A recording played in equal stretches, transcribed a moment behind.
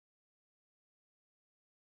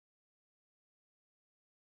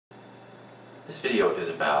This video is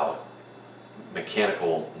about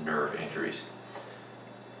mechanical nerve injuries,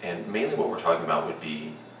 and mainly what we're talking about would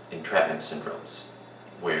be entrapment syndromes,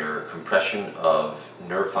 where compression of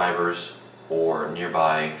nerve fibers or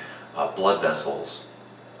nearby blood vessels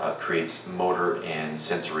creates motor and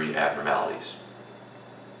sensory abnormalities.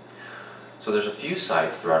 So there's a few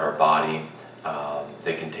sites throughout our body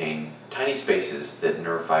that contain tiny spaces that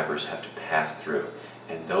nerve fibers have to pass through,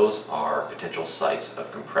 and those are potential sites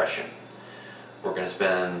of compression. We're going to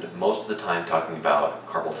spend most of the time talking about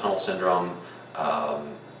carpal tunnel syndrome,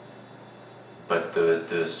 but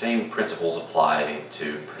the same principles apply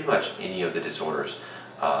to pretty much any of the disorders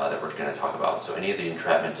that we're going to talk about. So any of the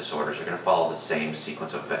entrapment disorders are going to follow the same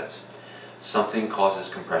sequence of events. Something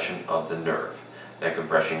causes compression of the nerve. That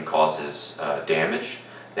compression causes damage.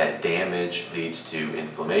 That damage leads to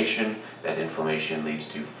inflammation. That inflammation leads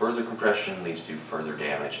to further compression, leads to further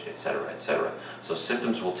damage, etc., etc. So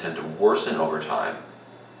symptoms will tend to worsen over time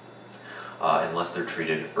unless they're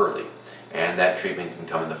treated early. And that treatment can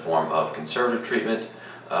come in the form of conservative treatment,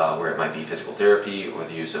 where it might be physical therapy or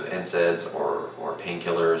the use of NSAIDs or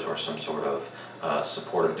painkillers or some sort of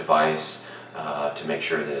supportive device to make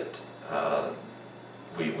sure that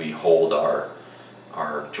we hold our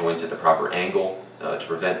joints at the proper angle to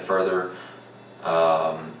prevent further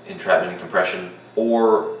entrapment and compression,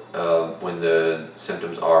 or when the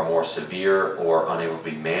symptoms are more severe or unable to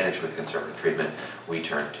be managed with conservative treatment, we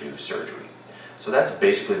turn to surgery. So that's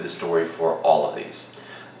basically the story for all of these.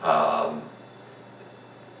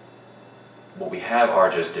 What we have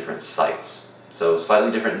are just different sites. So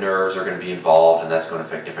slightly different nerves are going to be involved, and that's going to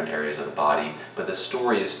affect different areas of the body, but the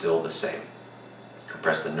story is still the same.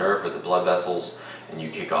 Compress the nerve or the blood vessels, and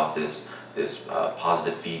you kick off this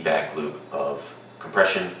positive feedback loop of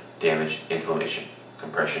compression, damage, inflammation.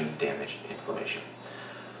 Compression, damage, inflammation.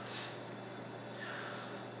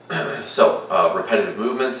 So, repetitive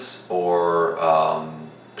movements or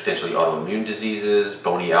potentially autoimmune diseases,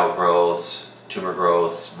 bony outgrowths, tumor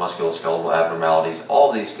growths, musculoskeletal abnormalities,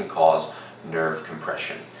 all these can cause nerve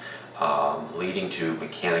compression, leading to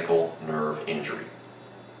mechanical nerve injury.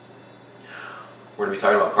 We're going to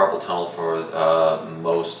be talking about carpal tunnel for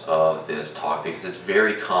most of this talk because it's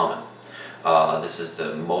very common. This is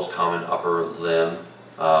the most common upper limb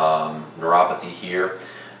neuropathy here.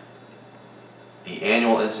 The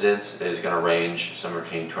annual incidence is going to range somewhere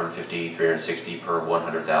between 250 360 per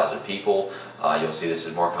 100,000 people. You'll see this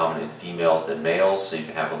is more common in females than males, so you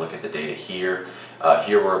can have a look at the data here.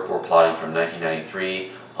 Here we're plotting from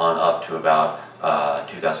 1993 on up to about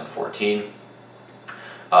 2014.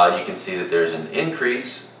 You can see that there's an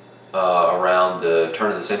increase around the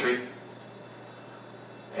turn of the century,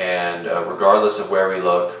 and regardless of where we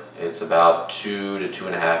look, it's about 2 to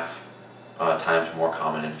 2.5 times more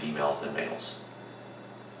common in females than males.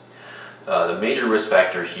 The major risk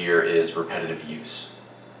factor here is repetitive use,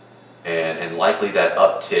 and likely that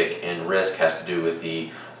uptick in risk has to do with the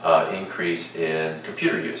increase in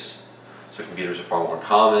computer use. So computers are far more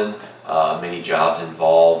common. Many jobs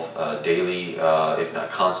involve daily, if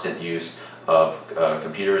not constant, use of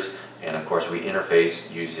computers, and of course we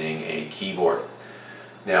interface using a keyboard.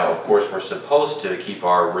 Now, of course, we're supposed to keep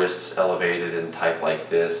our wrists elevated and type like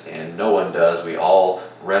this, and no one does. We all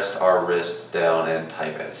rest our wrists down and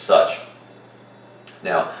type as such.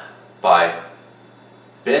 Now, by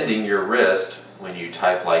bending your wrist when you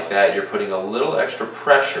type like that, you're putting a little extra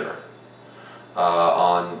pressure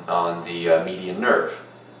on the median nerve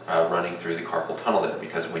running through the carpal tunnel there,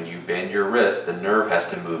 because when you bend your wrist, the nerve has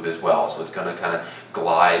to move as well, so it's going to kind of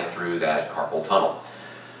glide through that carpal tunnel.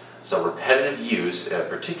 So repetitive use,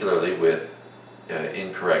 particularly with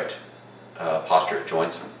incorrect posture at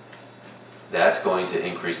joints, that's going to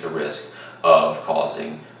increase the risk of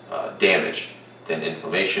causing damage, then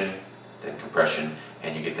inflammation, then compression,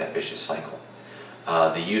 and you get that vicious cycle.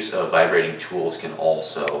 The use of vibrating tools can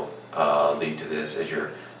also lead to this, as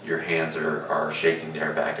your hands are shaking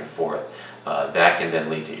there back and forth. That can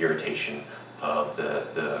then lead to irritation of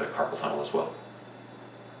the carpal tunnel as well.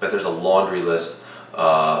 But there's a laundry list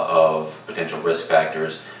of potential risk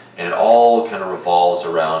factors, and it all kind of revolves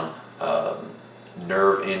around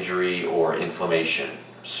nerve injury or inflammation,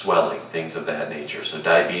 swelling, things of that nature. So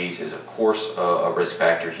diabetes is of course a risk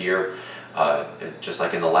factor here. Just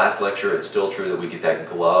like in the last lecture, it's still true that we get that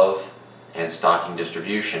glove and stocking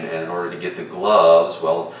distribution, and in order to get the gloves,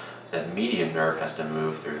 well, that median nerve has to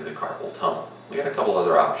move through the carpal tunnel. We got a couple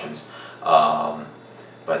other options,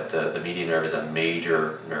 but the median nerve is a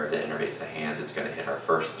major nerve that innervates the hands. It's going to hit our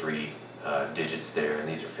first 3 digits there, and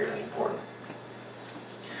these are fairly important.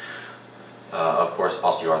 Of course,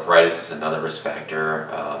 osteoarthritis is another risk factor.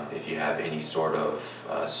 If you have any sort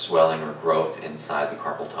of swelling or growth inside the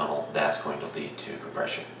carpal tunnel, that's going to lead to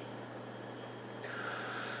compression.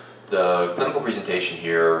 The clinical presentation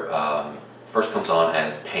here first comes on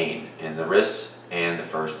as pain in the wrists and the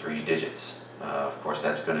first 3 digits. Of course,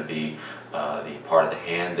 that's going to be the part of the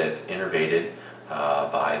hand that's innervated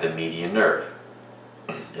by the median nerve.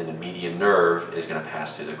 And the median nerve is going to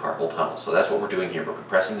pass through the carpal tunnel. So that's what we're doing here. We're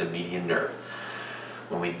compressing the median nerve.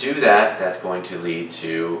 When we do that, that's going to lead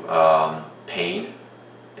to pain.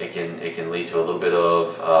 It can lead to a little bit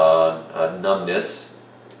of numbness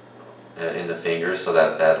in the fingers, so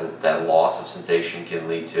that loss of sensation can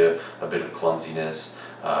lead to a bit of clumsiness,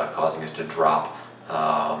 causing us to drop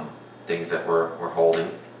things that we're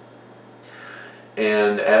holding.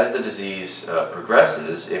 And as the disease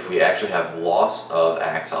progresses, if we actually have loss of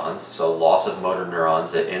axons, so loss of motor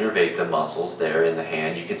neurons that innervate the muscles there in the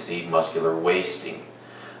hand, you can see muscular wasting.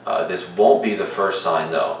 This won't be the first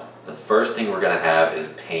sign though. The first thing we're going to have is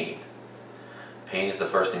pain. Pain is the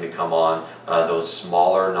first thing to come on. Those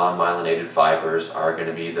smaller non-myelinated fibers are going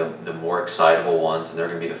to be the more excitable ones, and they're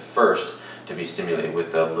going to be the first to be stimulated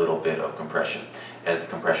with a little bit of compression. As the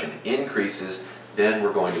compression increases, then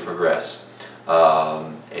we're going to progress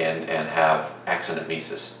and have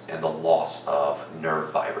axonomesis and the loss of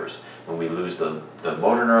nerve fibers. When we lose the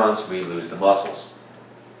motor neurons, we lose the muscles.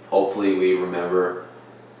 Hopefully we remember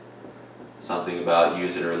something about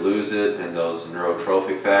use it or lose it and those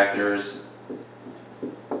neurotrophic factors.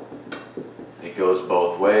 It goes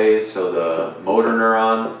both ways, so the motor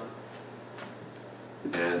neuron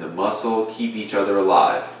and the muscle keep each other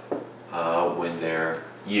alive when they're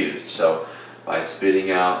used. So by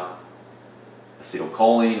spitting out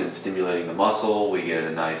acetylcholine and stimulating the muscle, we get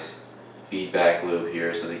a nice feedback loop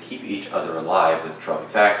here, so they keep each other alive with trophic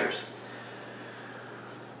factors.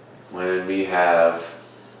 When we have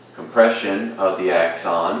compression of the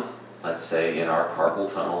axon, let's say in our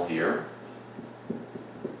carpal tunnel here,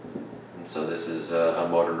 and so this is a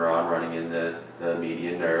motor neuron running in the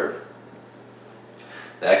median nerve.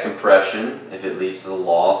 That compression, if it leads to the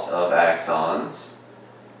loss of axons,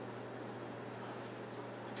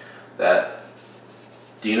 that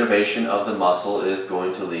denervation of the muscle is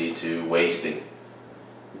going to lead to wasting.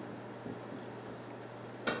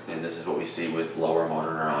 And this is what we see with lower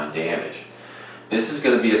motor neuron damage. This is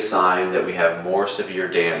going to be a sign that we have more severe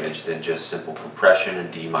damage than just simple compression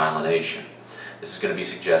and demyelination. This is going to be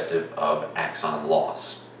suggestive of axon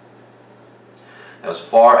loss. Now, as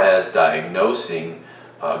far as diagnosing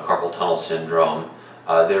carpal tunnel syndrome,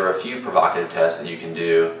 there are a few provocative tests that you can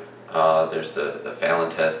do. There's the Fallon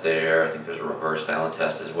test there. I think there's a reverse Fallon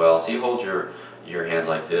test as well. So you hold your hands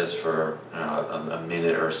like this for a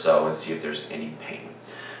minute or so and see if there's any pain.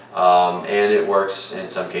 And it works in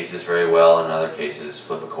some cases very well, in other cases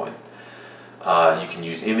flip a coin. You can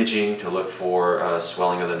use imaging to look for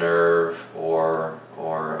swelling of the nerve or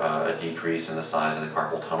a decrease in the size of the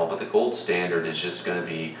carpal tunnel, but the gold standard is just going to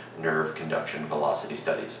be nerve conduction velocity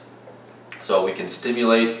studies. So we can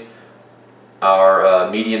stimulate our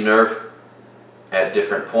median nerve at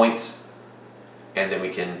different points, and then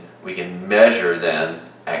we can measure then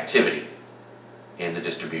activity in the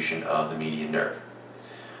distribution of the median nerve.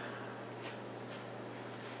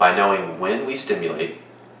 By knowing when we stimulate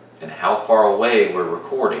and how far away we're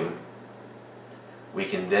recording, we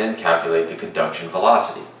can then calculate the conduction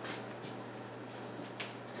velocity.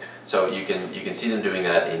 So you can see them doing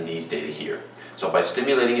that in these data here. So by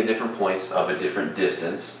stimulating at different points of a different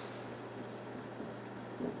distance,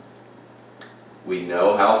 we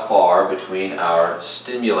know how far between our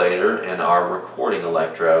stimulator and our recording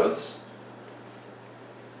electrodes.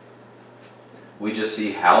 We just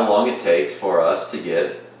see how long it takes for us to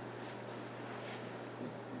get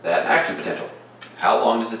that action potential. How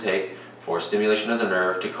long does it take for stimulation of the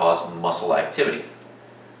nerve to cause muscle activity?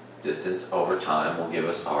 Distance over time will give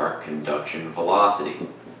us our conduction velocity.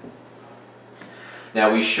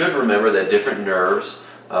 Now we should remember that different nerves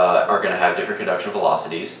are going to have different conduction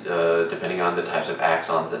velocities depending on the types of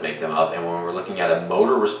axons that make them up, and when we're looking at a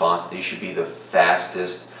motor response, these should be the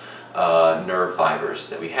fastest nerve fibers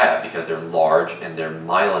that we have because they're large and they're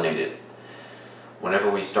myelinated. Whenever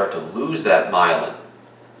we start to lose that myelin,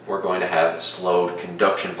 we're going to have slowed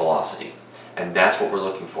conduction velocity, and that's what we're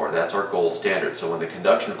looking for. That's our gold standard. So when the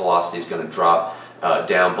conduction velocity is going to drop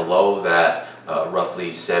down below that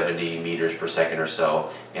roughly 70 meters per second or so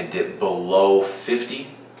and dip below 50,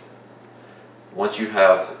 once you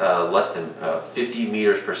have less than 50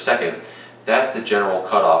 meters per second, that's the general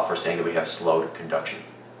cutoff for saying that we have slowed conduction,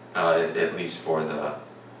 at least for the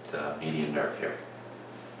median nerve here.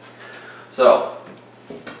 So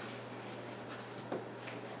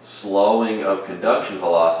slowing of conduction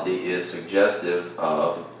velocity is suggestive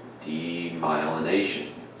of demyelination.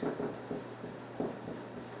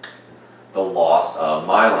 The loss of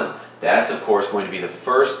myelin. That's of course going to be the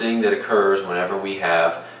first thing that occurs whenever we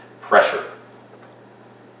have pressure.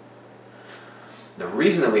 The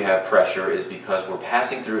reason that we have pressure is because we're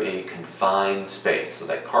passing through a confined space. So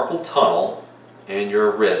that carpal tunnel and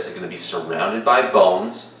your wrist is going to be surrounded by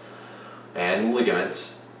bones and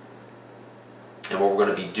ligaments. And what we're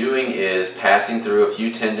going to be doing is passing through a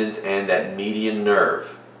few tendons and that median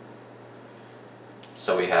nerve.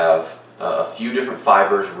 So we have a few different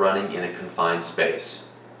fibers running in a confined space.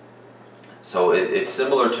 So it's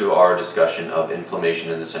similar to our discussion of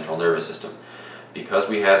inflammation in the central nervous system. Because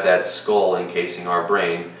we have that skull encasing our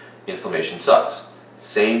brain, inflammation sucks.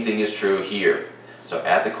 Same thing is true here. So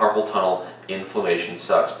at the carpal tunnel, inflammation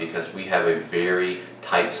sucks because we have a very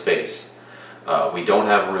tight space. We don't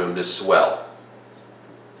have room to swell.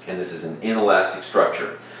 And this is an inelastic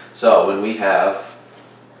structure. So when we have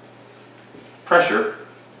pressure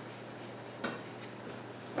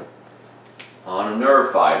on a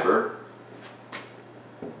nerve fiber,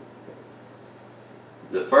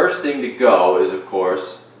 the first thing to go is, of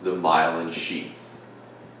course, the myelin sheath.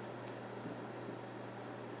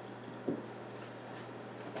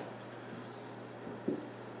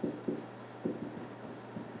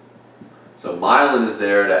 So myelin is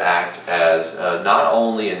there to act as not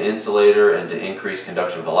only an insulator and to increase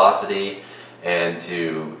conduction velocity and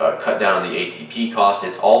to cut down on the ATP cost,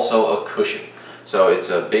 it's also a cushion. So it's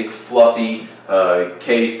a big fluffy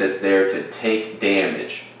case that's there to take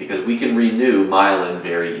damage, because we can renew myelin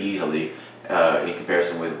very easily in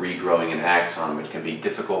comparison with regrowing an axon, which can be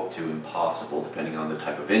difficult to impossible depending on the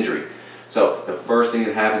type of injury. So the first thing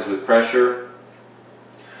that happens with pressure,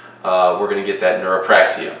 we're going to get that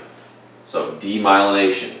neuropraxia. So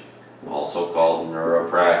demyelination, also called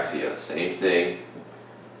neuropraxia, same thing.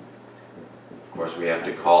 Of course, we have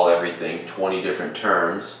to call everything 20 different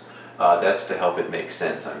terms. That's to help it make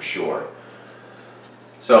sense, I'm sure.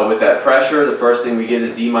 So with that pressure, the first thing we get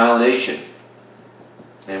is demyelination.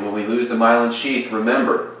 And when we lose the myelin sheath,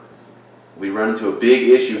 remember, we run into a big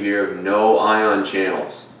issue here of no ion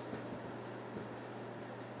channels.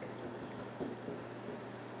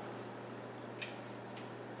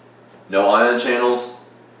 No ion channels,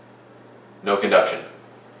 no conduction.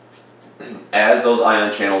 As those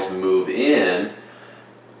ion channels move in,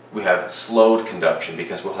 we have slowed conduction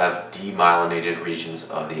because we'll have demyelinated regions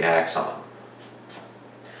of the axon.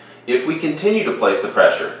 If we continue to place the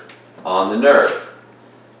pressure on the nerve,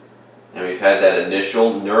 and we've had that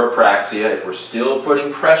initial neuropraxia, if we're still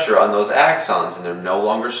putting pressure on those axons and they're no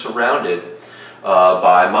longer surrounded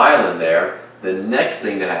by myelin there, the next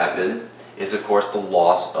thing to happen is, of course, the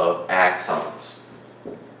loss of axons.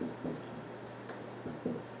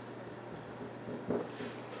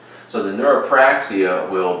 So the neuropraxia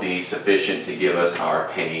will be sufficient to give us our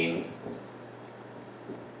pain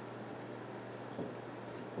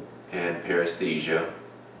and paresthesia.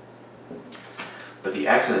 But the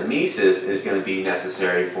axonemesis is going to be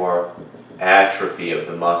necessary for atrophy of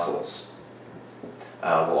the muscles.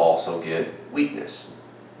 We'll also get weakness.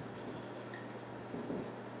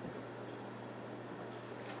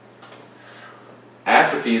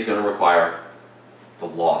 Atrophy is going to require the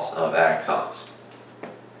loss of axons.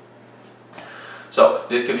 So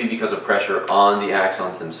this could be because of pressure on the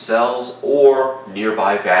axons themselves or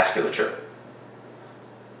nearby vasculature.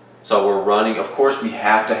 So we're running, of course we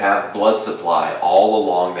have to have blood supply all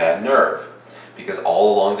along that nerve, because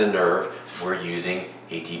all along the nerve we're using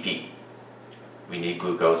ATP. We need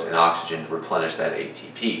glucose and oxygen to replenish that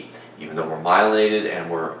ATP. Even though we're myelinated and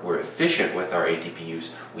we're efficient with our ATP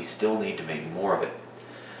use, we still need to make more of it.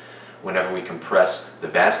 Whenever we compress the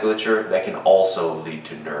vasculature, that can also lead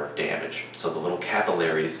to nerve damage. So the little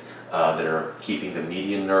capillaries that are keeping the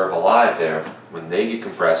median nerve alive there, when they get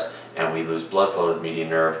compressed and we lose blood flow to the median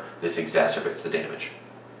nerve, this exacerbates the damage.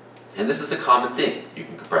 And this is a common thing. You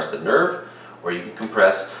can compress the nerve or you can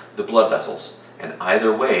compress the blood vessels. And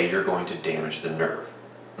either way, you're going to damage the nerve.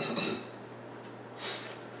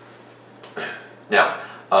 Now,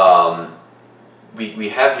 we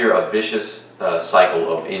have here a vicious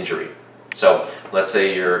cycle of injury. So let's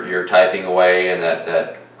say you're typing away and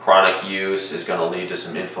that chronic use is going to lead to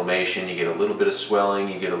some inflammation. You get a little bit of swelling,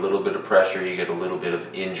 you get a little bit of pressure, you get a little bit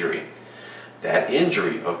of injury. That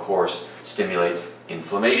injury, of course, stimulates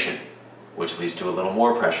inflammation, which leads to a little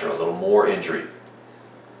more pressure, a little more injury.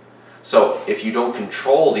 So if you don't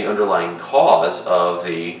control the underlying cause of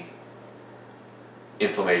the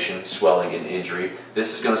inflammation, swelling, and injury,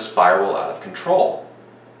 this is going to spiral out of control.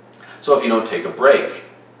 So if you don't take a break,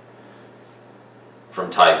 from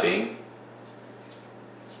typing.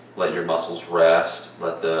 Let your muscles rest,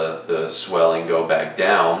 let the swelling go back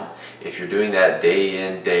down. If you're doing that day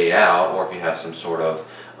in, day out, or if you have some sort of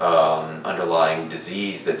underlying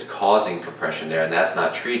disease that's causing compression there and that's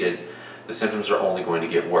not treated, the symptoms are only going to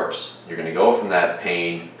get worse. You're going to go from that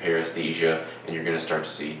pain, paresthesia, and you're going to start to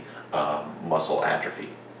see muscle atrophy.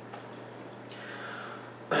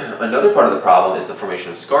 Another part of the problem is the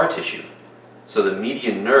formation of scar tissue. So the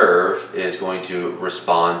median nerve is going to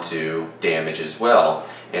respond to damage as well,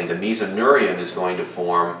 and the mesoneurium is going to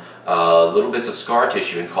form little bits of scar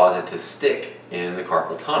tissue and cause it to stick in the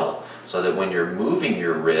carpal tunnel, so that when you're moving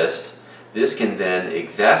your wrist, this can then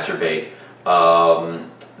exacerbate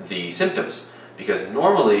the symptoms, because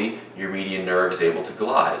normally your median nerve is able to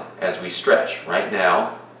glide as we stretch. Right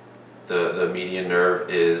now, the median nerve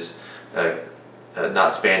is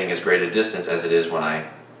not spanning as great a distance as it is when I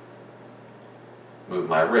move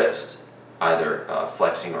my wrist, either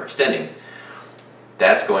flexing or extending.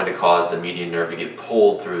 That's going to cause the median nerve to get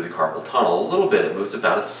pulled through the carpal tunnel a little bit. It moves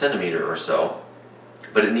about a centimeter or so,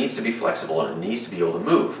 but it needs to be flexible and it needs to be able to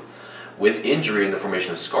move. With injury and the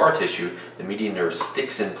formation of scar tissue, the median nerve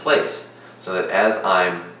sticks in place, so that as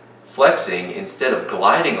I'm flexing, instead of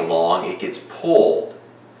gliding along, it gets pulled.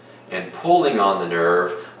 And pulling on the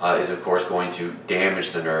nerve is of course going to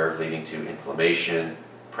damage the nerve, leading to inflammation,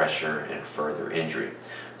 pressure, and further injury.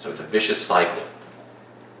 So it's a vicious cycle.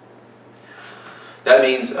 That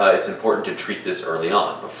means it's important to treat this early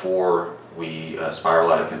on, before we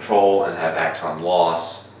spiral out of control and have axon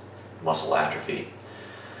loss, muscle atrophy.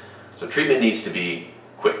 So treatment needs to be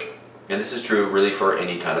quick. And this is true really for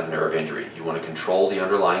any kind of nerve injury. You want to control the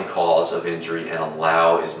underlying cause of injury and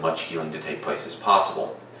allow as much healing to take place as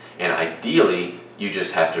possible. And ideally, you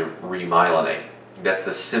just have to remyelinate. That's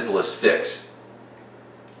the simplest fix.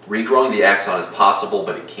 Regrowing the axon is possible,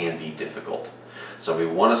 but it can be difficult. So we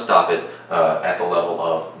want to stop it at the level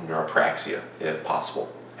of neuropraxia, if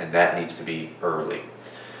possible. And that needs to be early.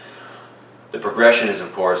 The progression is,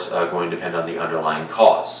 of course, going to depend on the underlying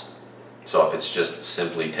cause. So if it's just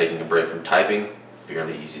simply taking a break from typing,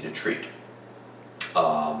 fairly easy to treat.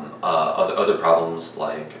 Other problems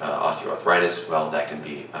like osteoarthritis, well, that can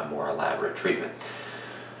be a more elaborate treatment.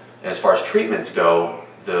 And as far as treatments go,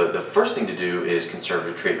 the first thing to do is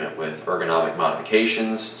conservative treatment with ergonomic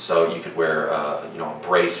modifications. So you could wear a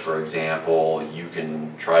brace, for example. You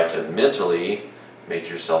can try to mentally make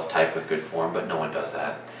yourself type with good form, but no one does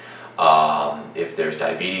that. If there's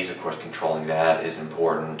diabetes, of course, controlling that is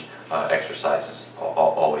important. Exercise is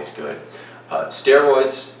always good.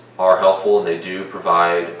 Steroids are helpful, and they do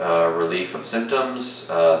provide relief of symptoms.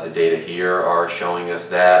 The data here are showing us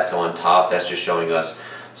that. So on top, that's just showing us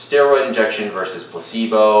steroid injection versus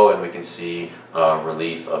placebo, and we can see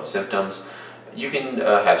relief of symptoms. You can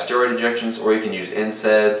have steroid injections, or you can use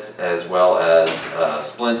NSAIDs as well as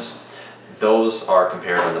splints. Those are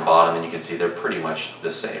compared on the bottom, and you can see they're pretty much the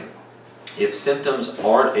same. If symptoms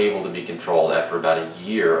aren't able to be controlled after about a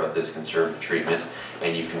year of this conservative treatment,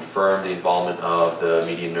 and you confirm the involvement of the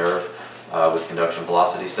median nerve with conduction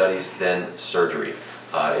velocity studies, then surgery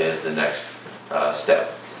is the next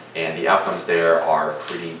step. And the outcomes there are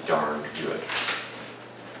pretty darn good.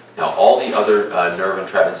 Now, all the other nerve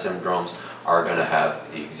entrapment syndromes are going to have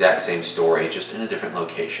the exact same story, just in a different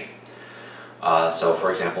location. So, for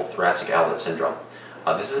example, thoracic outlet syndrome.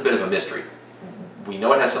 This is a bit of a mystery. We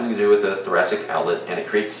know it has something to do with the thoracic outlet, and it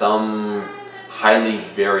creates some highly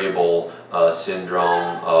variable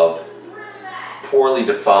syndrome of poorly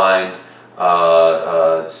defined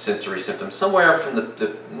sensory symptoms, somewhere from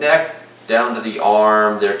the neck down to the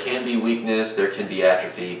arm. There can be weakness, there can be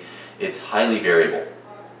atrophy. It's highly variable.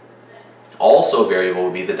 Also variable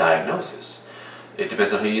would be the diagnosis. It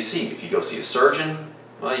depends on who you see. If you go see a surgeon,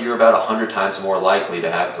 well, you're about 100 times more likely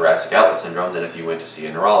to have thoracic outlet syndrome than if you went to see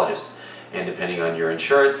a neurologist. And depending on your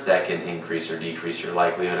insurance, that can increase or decrease your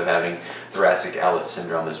likelihood of having thoracic outlet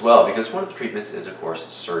syndrome as well, because one of the treatments is, of course,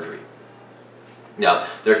 surgery. Now,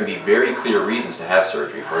 there can be very clear reasons to have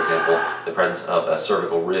surgery. For example, the presence of a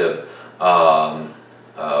cervical rib,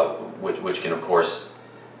 which can, of course,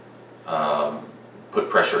 put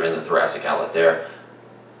pressure in the thoracic outlet there.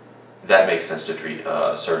 That makes sense to treat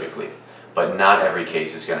surgically. But not every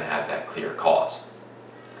case is going to have that clear cause.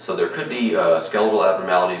 So there could be skeletal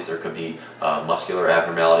abnormalities, there could be muscular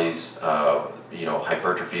abnormalities,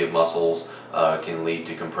 hypertrophy of muscles can lead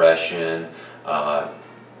to compression.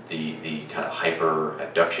 The kind of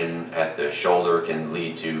hyperadduction at the shoulder can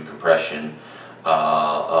lead to compression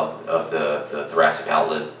of the thoracic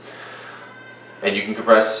outlet. And you can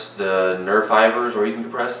compress the nerve fibers or you can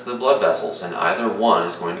compress the blood vessels, and either one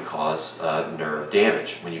is going to cause nerve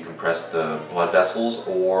damage. When you compress the blood vessels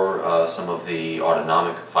or some of the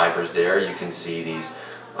autonomic fibers there, you can see these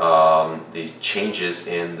changes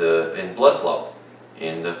in blood flow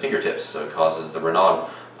in the fingertips. So it causes the Raynaud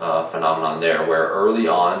phenomenon there, where early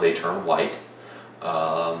on they turn white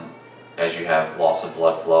as you have loss of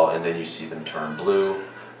blood flow, and then you see them turn blue.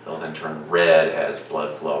 They'll then turn red as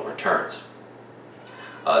blood flow returns.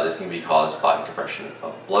 This can be caused by compression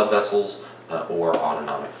of blood vessels or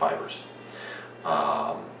autonomic fibers.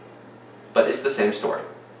 But it's the same story.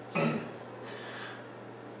 When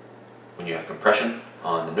you have compression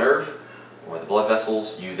on the nerve or the blood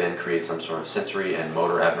vessels, you then create some sort of sensory and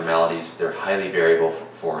motor abnormalities. They're highly variable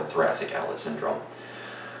for thoracic outlet syndrome.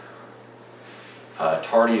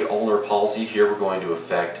 Tardy ulnar palsy, here we're going to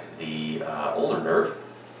affect the ulnar nerve.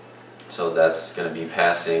 So that's going to be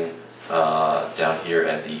passing down here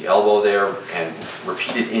at the elbow there, and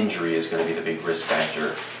repeated injury is going to be the big risk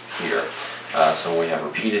factor here. So when we have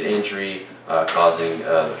repeated injury causing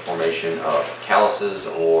the formation of calluses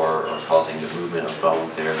or causing the movement of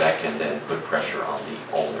bones there, that can then put pressure on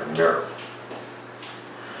the ulnar nerve.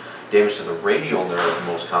 Damage to the radial nerve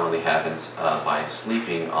most commonly happens by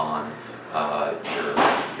sleeping on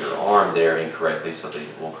your arm there incorrectly, so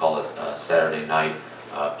we'll call it Saturday night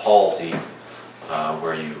palsy,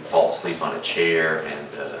 where you fall asleep on a chair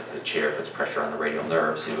and the chair puts pressure on the radial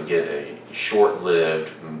nerve, so you'll get a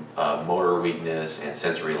short-lived motor weakness and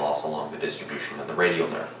sensory loss along the distribution of the radial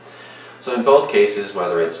nerve. So in both cases,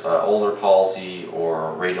 whether it's ulnar palsy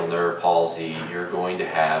or radial nerve palsy, you're going to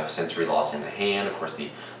have sensory loss in the hand. Of course,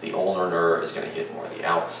 the ulnar nerve is going to hit more the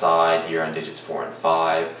outside here on digits 4 and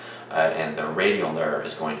 5, and the radial nerve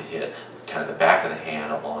is going to hit kind of the back of the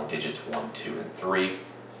hand along digits 1, 2, and 3.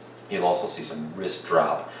 You'll also see some wrist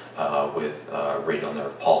drop with radial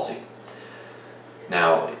nerve palsy.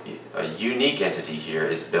 Now, a unique entity here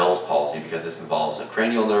is Bell's palsy, because this involves a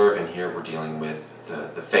cranial nerve, and here we're dealing with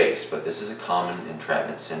the face. But this is a common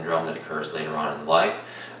entrapment syndrome that occurs later on in life.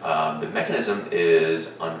 The mechanism is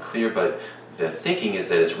unclear, but the thinking is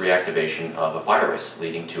that it's reactivation of a virus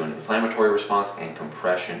leading to an inflammatory response and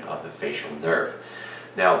compression of the facial nerve.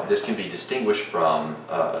 Now, this can be distinguished from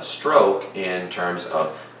a stroke in terms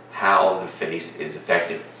of how the face is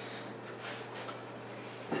affected.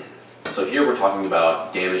 So here we're talking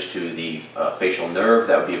about damage to the facial nerve.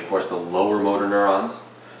 That would be, of course, the lower motor neurons.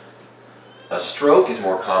 A stroke is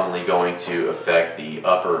more commonly going to affect the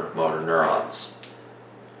upper motor neurons.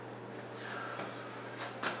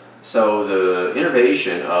 So the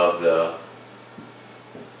innervation of the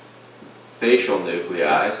facial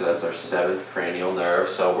nuclei, so that's our 7th cranial nerve,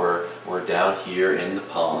 so we're down here in the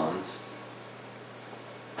pons.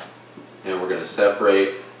 And we're going to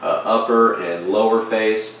separate upper and lower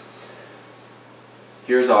face.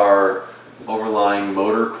 Here's our overlying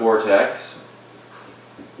motor cortex.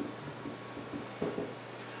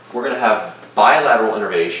 We're going to have bilateral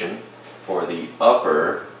innervation for the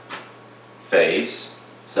upper face.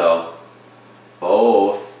 So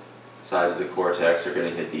both sides of the cortex are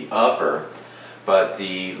going to hit the upper, but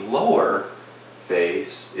the lower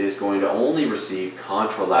face is going to only receive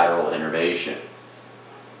contralateral innervation.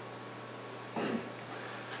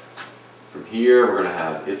 From here, we're going to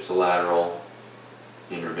have ipsilateral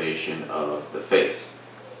innervation of the face.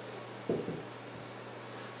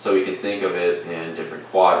 So we can think of it in different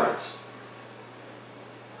quadrants.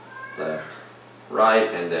 Left,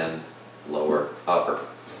 right, and then lower, upper.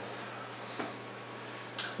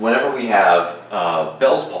 Whenever we have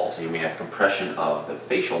Bell's palsy and we have compression of the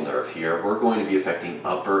facial nerve here, we're going to be affecting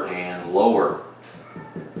upper and lower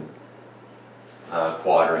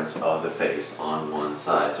quadrants of the face on one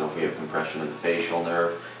side. So if we have compression of the facial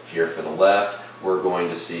nerve here for the left, we're going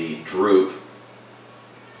to see droop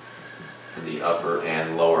in the upper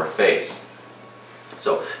and lower face.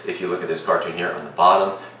 So if you look at this cartoon here on the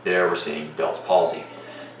bottom, there we're seeing Bell's palsy.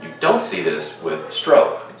 You don't see this with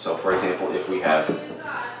stroke. So for example, if we have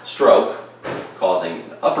stroke causing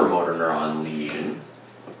an upper motor neuron lesion,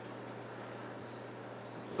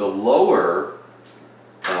 the lower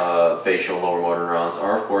facial lower motor neurons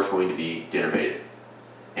are of course going to be denervated,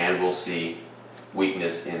 and we'll see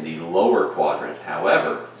weakness in the lower quadrant.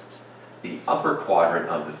 However, the upper quadrant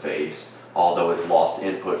of the face, although it's lost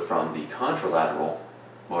input from the contralateral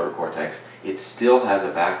motor cortex, it still has a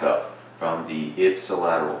backup from the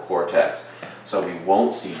ipsilateral cortex. So we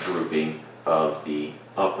won't see drooping of the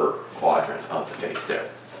upper quadrant of the face there.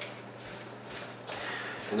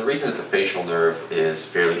 And the reason that the facial nerve is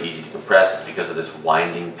fairly easy to compress is because of this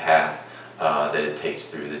winding path that it takes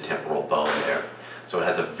through the temporal bone there. So it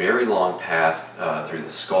has a very long path through the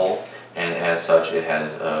skull, and as such it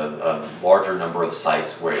has a larger number of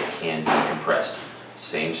sites where it can be compressed.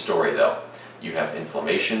 Same story though. You have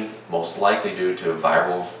inflammation, most likely due to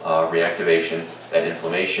viral reactivation. That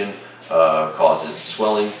inflammation causes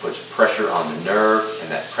swelling, puts pressure on the nerve,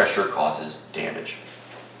 and that pressure causes damage.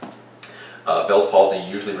 Bell's palsy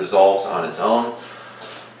usually resolves on its own.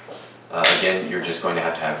 Again, you're just going to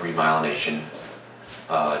have remyelination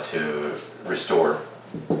to restore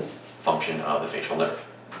function of the facial nerve.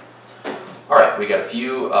 All right, we got a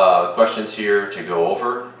few questions here to go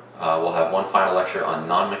over. We'll have one final lecture on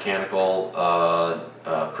non-mechanical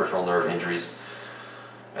peripheral nerve injuries,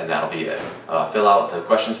 and that'll be it. Fill out the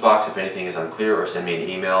questions box if anything is unclear, or send me an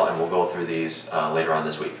email and we'll go through these later on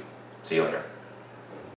this week. See you later.